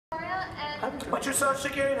What's your social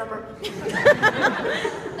security number? 911,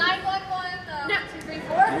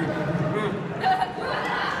 234.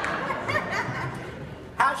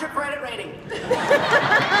 How's your credit rating?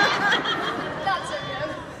 Not so good.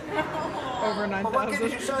 Over 9,000. Well, what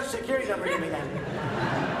gives your social security number to me then?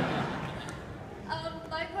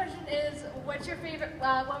 My question is, what was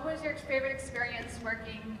your favorite experience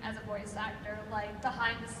working as a voice actor? Like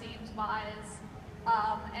behind the scenes wise,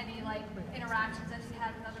 any like interactions that you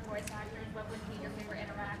had with other voice actors? What would be your favorite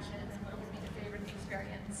interaction, and what would be your favorite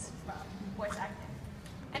experience from voice acting?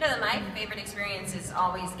 I know that my favorite experience is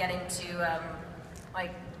always getting to,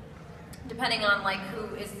 like, depending on like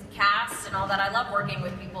who is cast and all that, I love working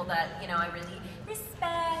with people that, you know, I really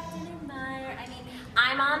respect and admire. I mean,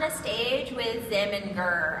 I'm on a stage with Zim and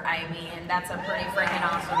Gurr. I mean, that's a pretty freaking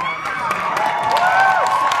awesome moment.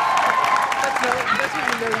 That's when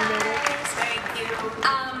you know you made it. Thank you.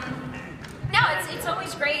 No, it's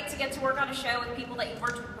always great to get to work on a show with people that you've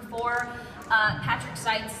worked with before. Patrick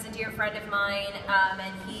Seitz is a dear friend of mine,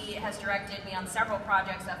 and he has directed me on several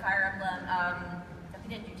projects at Fire Emblem. He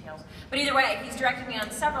didn't do Tales, but either way, he's directed me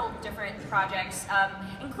on several different projects,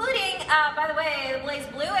 including, by the way, the Blaze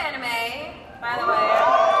Blue anime. By the way.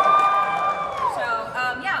 So,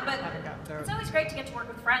 yeah, but it's always great to get to work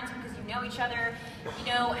with friends because you know each other, you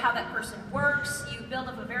know how that person works, you build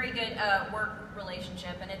up a very good work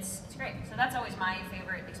relationship, and it's great. So that's always my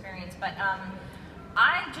favorite experience. But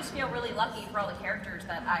I just feel really lucky for all the characters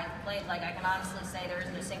that I've played. Like, I can honestly say there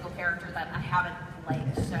isn't a single character that I haven't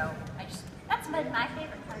played. So that's been my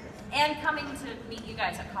favorite part. And coming to meet you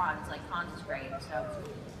guys at cons, like cons is great. So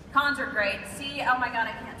cons are great. See, oh my God,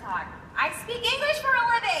 I can't talk. I speak English for a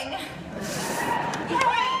living!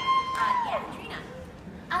 Yeah, Trina.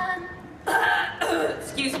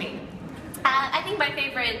 Excuse me. I think my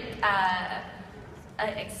favorite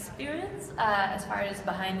experience, as far as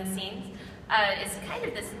behind the scenes, is kind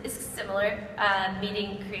of is similar,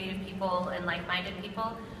 meeting creative people and like-minded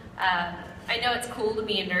people. I know it's cool to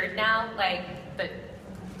be a nerd now, but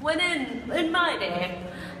when in my day,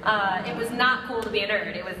 it was not cool to be a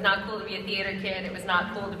nerd. It was not cool to be a theater kid. It was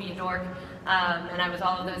not cool to be a dork. And I was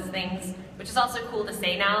all of those things, which is also cool to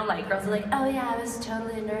say now. Like, girls are like, oh yeah, I was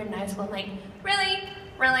totally a nerd in high school. I'm like, really?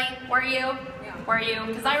 Really? Were you? Yeah. Were you?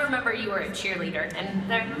 Because I remember you were a cheerleader. And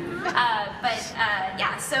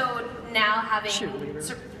yeah, so now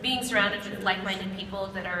being surrounded with like-minded people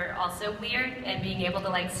that are also weird and being able to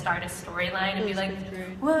like start a storyline and be like,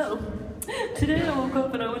 well, today I woke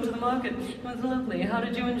up and I went to the market. It was lovely. How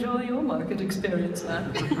did you enjoy your market experience,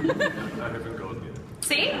 man? I haven't gone yet.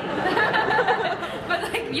 See? But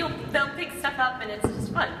like they'll pick stuff up and it's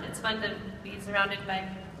just fun. It's fun to be surrounded by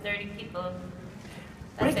nerdy people.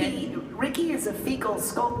 Ricky is a fecal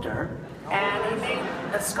sculptor, and he made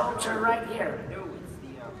a sculpture right here. No, it's the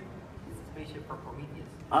spaceship for Prometheus.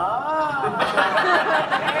 Oh!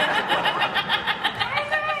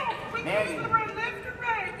 Maybe. Left or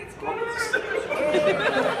right? It's going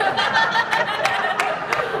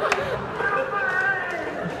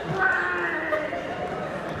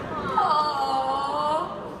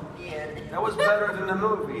That was better than the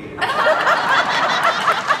movie.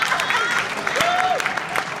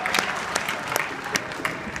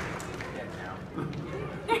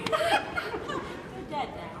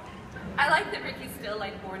 I like that Ricky's still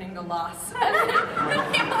like mourning the loss. Do we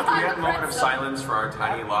have a moment of silence for our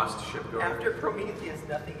tiny lost shipgoer? After Prometheus,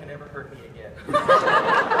 nothing had ever hurt me again.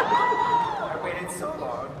 I waited so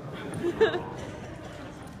long.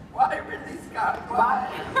 Why, Ridley Scott? Why?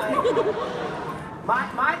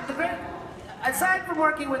 Aside from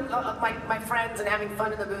working with my friends and having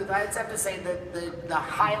fun in the booth, I just have to say that the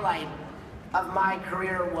highlight of my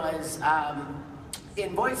career was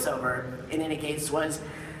in voiceover. In any case, was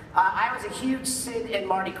I was a huge Sid and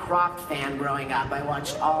Marty Krofft fan growing up. I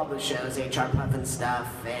watched all the shows, HR Puffin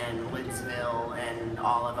stuff and Lidsville and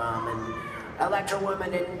all of them, and Electra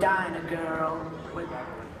Woman and Dinah Girl.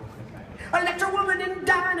 Electra Woman and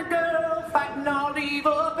Dinah Girl fighting all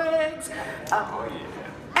evil things. Oh yeah.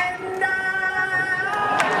 And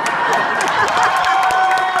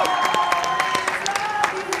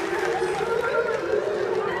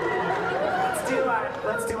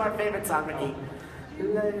let's do our favorite song, Ricky.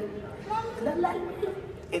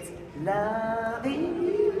 It's loving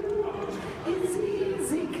you is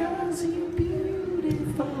easy 'cause you're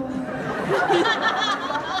beautiful.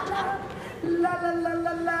 La la la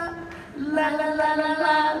la la la la la la la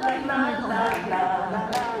la la la la.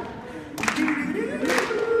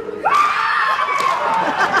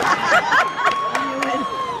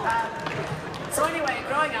 So anyway,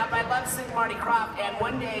 growing up, I loved Sid and Marty Krofft, and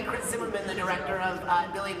one day Chris Zimmerman, the director of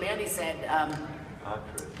Billy and Mandy, said,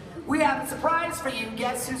 We have a surprise for you.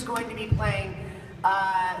 Guess who's going to be playing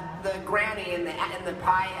the granny in the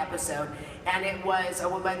Pie episode? And it was a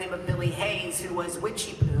woman by the name of Billy Hayes, who was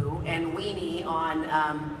Witchy Poo and Weenie on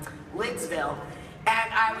Lidsville.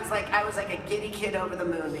 And I was like a giddy kid over the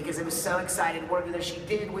moon because I was so excited working there. She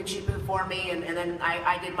did Witchy Poo for me, and then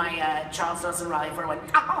I did my Charles Nelson Riley for her. Went,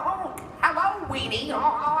 oh, hello, Weenie.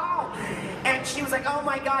 Oh. And she was like, oh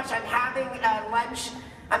my gosh, I'm having lunch.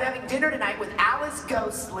 I'm having dinner tonight with Alice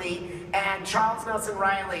Ghostly and Charles Nelson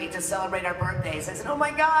Riley to celebrate our birthdays. I said, oh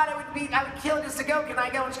my God, I would kill just to go. Can I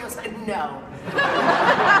go? And she goes, no.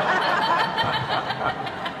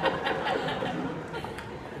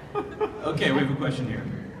 Okay, we have a question here.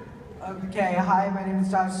 Okay, hi, my name is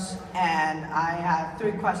Josh, and I have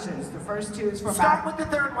 3 questions. The first 2 is for Start with the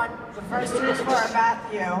third one. The first 2 is for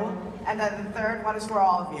Matthew, and then the third one is for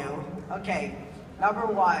all of you. Okay, number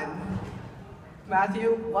 1.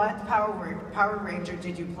 Matthew, what Power Ranger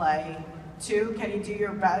did you play? 2, can you do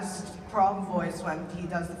your best Chrome voice when he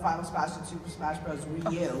does the Final Smash in Super Smash Bros.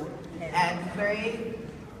 Wii U? And 3,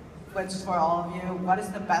 which is for all of you, what is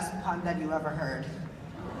the best pun that you ever heard?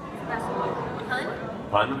 Pun?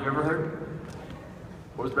 Pun we ever heard?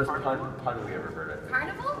 What was the best pun we ever heard? I think.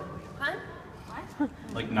 Carnival? Pun? What?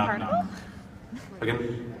 Like knock knock.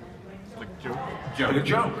 Again? Like joke. Like a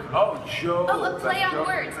joke. Oh, joke. Oh, a play on Joke.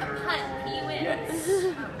 words, a pun. P-U-N.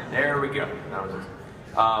 Yes. There we go. That was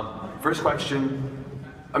it. First question.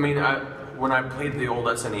 I mean, when I played the old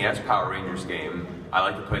SNES Power Rangers game, I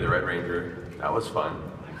like to play the Red Ranger. That was fun.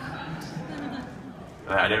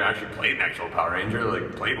 I never actually played an actual Power Ranger,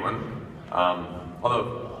 like played one.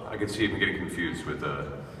 Although I could see him getting confused with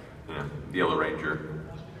the Yellow Ranger.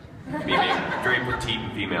 Me being very petite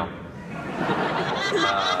and female.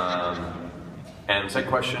 And the second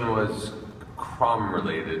question was Crom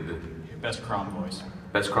related. Best Crom voice.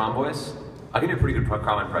 Best Crom voice? I can do a pretty good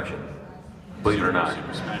Crom impression. Believe it or not.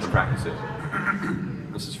 So practice it.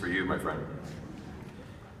 This is for you, my friend.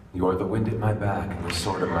 You are the wind at my back and the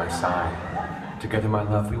sword at my side. Together, my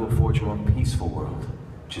love, we will forge a more peaceful world.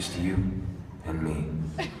 Just you and me.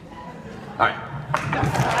 All right.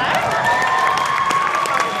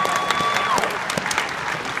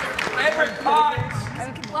 Favorite puns.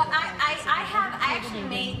 Well, I actually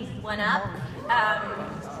made one up.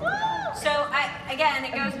 So again,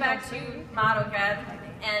 it goes back to Madoka,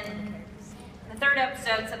 and in the 3rd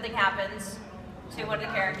episode, something happens to one of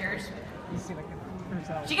the characters.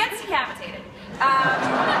 She gets decapitated.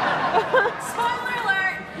 Spoiler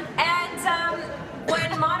alert! And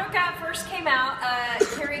when Madoka first came out,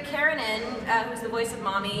 Carrie Karanen, who's the voice of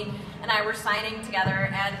Mommy, and I were signing together,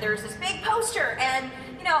 and there's this big poster, and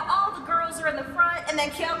all the girls are in the front, and then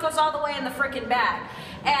Kyoko's all the way in the frickin' back.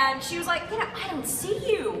 And she was like, I don't see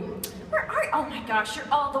you. Where are you? Oh my gosh, you're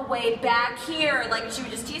all the way back here. Like, she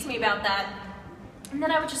would just tease me about that. And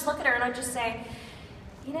then I would just look at her and I'd just say,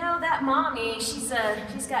 that Mommy, she's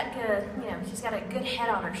got good, she's got a good head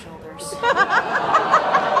on her shoulders.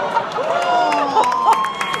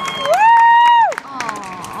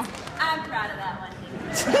 I'm proud of that one.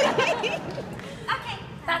 Okay,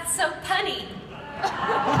 that's so punny.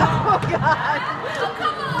 Oh, God. Oh,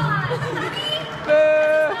 come on.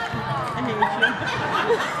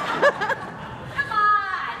 Come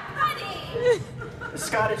on, punny. A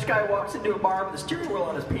Scottish guy walks into a bar with a steering wheel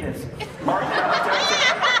on his penis. Mark it out.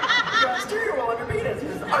 You got a steering wheel on your penis. He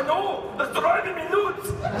says, I know, that's driving me nuts.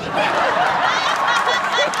 It's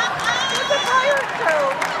a pirate show.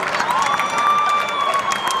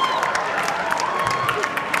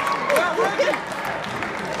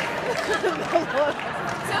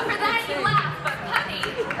 So for that you laugh, but punny.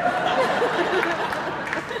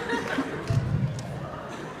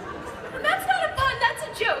 That's not a pun, that's a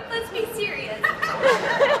joke. Let's be serious.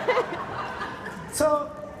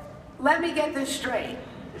 So, let me get this straight.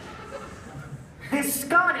 This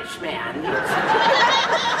Scottish man,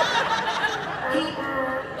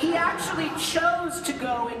 he actually chose to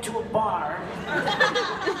go into a bar,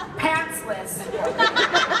 pantsless,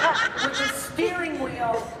 with a steering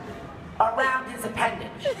wheel around his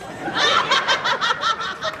appendage.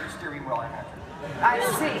 Steering wheel, I had to. I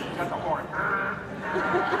see. Got the horn.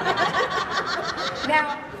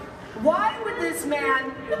 Now, why would this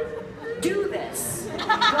man do this?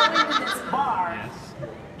 Go into this bar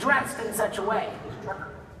dressed in such a way?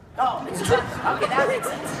 Oh, it's trucker. Okay, that makes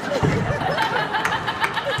sense.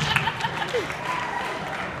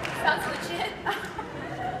 Sounds legit.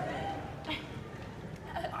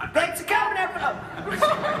 Thanks for coming, everyone.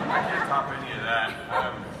 I can't top any of that.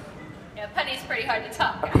 Yep. Penny's pretty hard to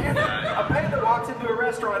talk. A panda walks into a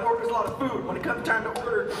restaurant, orders a lot of food. When it comes time to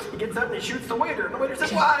order, he gets up and he shoots the waiter. And the waiter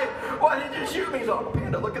says, "Why? Why did you shoot me?" He's like,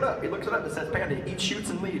 "Panda, look it up." He looks it up. It says, "Panda eats, shoots,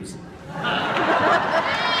 and leaves." You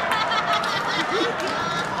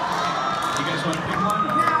guys want to pick one?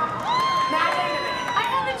 Or? Now, wait a minute. I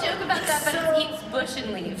have a joke about that, but it eats bush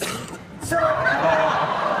and leaves. So,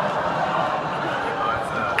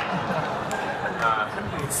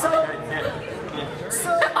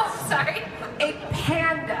 Oh, sorry.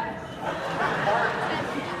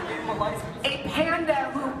 a panda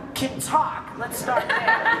who can talk. Let's start there.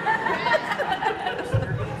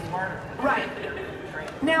 Right.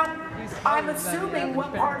 Now, I'm assuming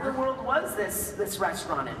what part of the world was this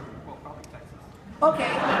restaurant in? Okay.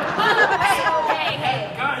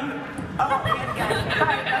 Hey. Oh,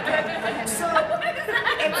 okay. So,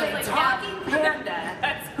 it's a talking panda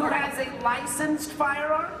who has a licensed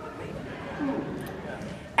firearm?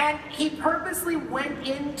 And he purposely went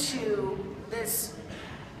into this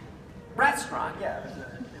restaurant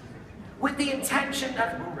with the intention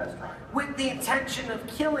of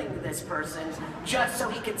killing this person just so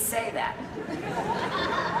he could say that.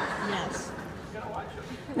 Yes.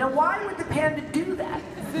 Now, why would the panda do that?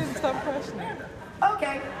 This is a tough question.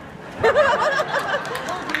 Okay.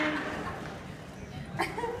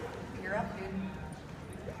 You're up, dude.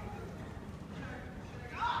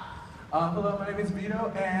 Hello, my name is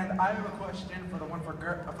Vito, and I have a question for the one for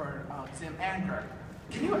Tim and Gert.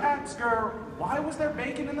 Can you ask her why was there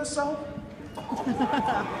bacon in the soap?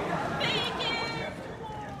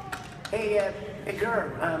 Hey,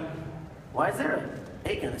 Gur, why is there a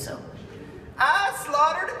bacon in the soap? I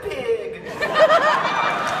slaughtered a pig. Gur!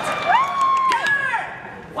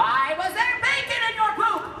 Why was there bacon in your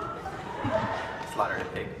poop? Slaughtered a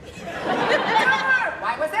pig. Gur!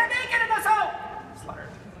 Why was there bacon in the soap? Slaughtered.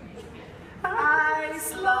 I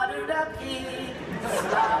slaughtered a pig,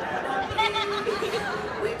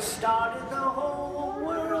 which started the whole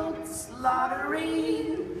world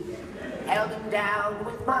slaughtering. Held him down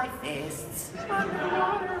with my fists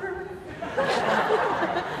underwater.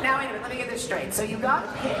 Now, wait a minute, let me get this straight. So you got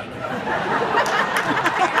a pig.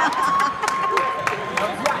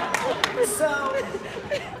 Right. So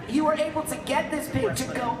you were able to get this pig to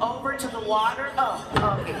go over to the water? Oh,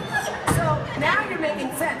 okay. So now you're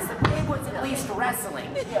making sense. The pig was at least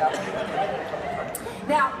wrestling.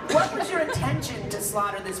 Now, what was your intention to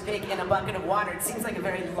slaughter this pig in a bucket of water? It seems like a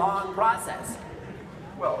very long process.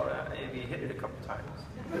 Well, if you hit it a couple times.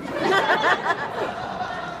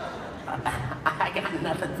 I got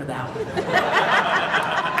nothing for that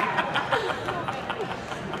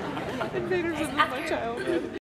one. Invaders of my childhood.